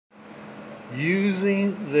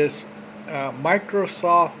using this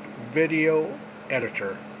Microsoft Video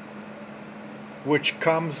Editor, which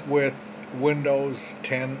comes with Windows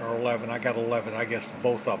 10 or 11. I got 11, I guess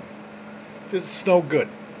both of them. It's no good.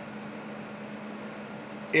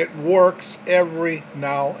 It works every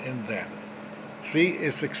now and then. See,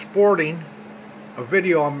 it's exporting a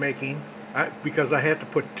video I'm making because I had to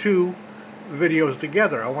put two videos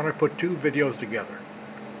together. I want to put two videos together.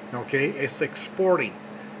 Okay, it's exporting.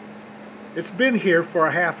 It's been here for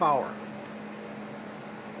a half hour.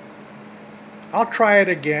 I'll try it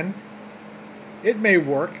again. It may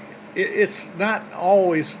work. It's not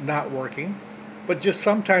always not working, but just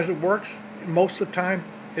sometimes it works. Most of the time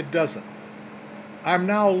it doesn't. I'm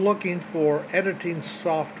now looking for editing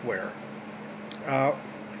software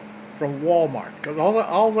from Walmart, because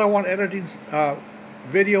all I want editing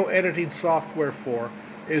video editing software for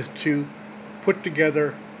is to put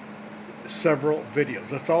together several videos.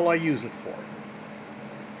 That's all I use it for.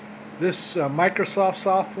 This Microsoft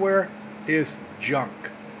software is junk,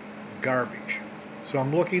 garbage. So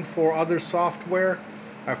I'm looking for other software.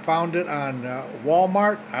 I found it on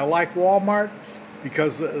Walmart. I like Walmart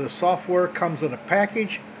because the software comes in a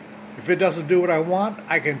package. If it doesn't do what I want,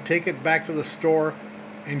 I can take it back to the store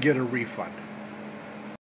and get a refund.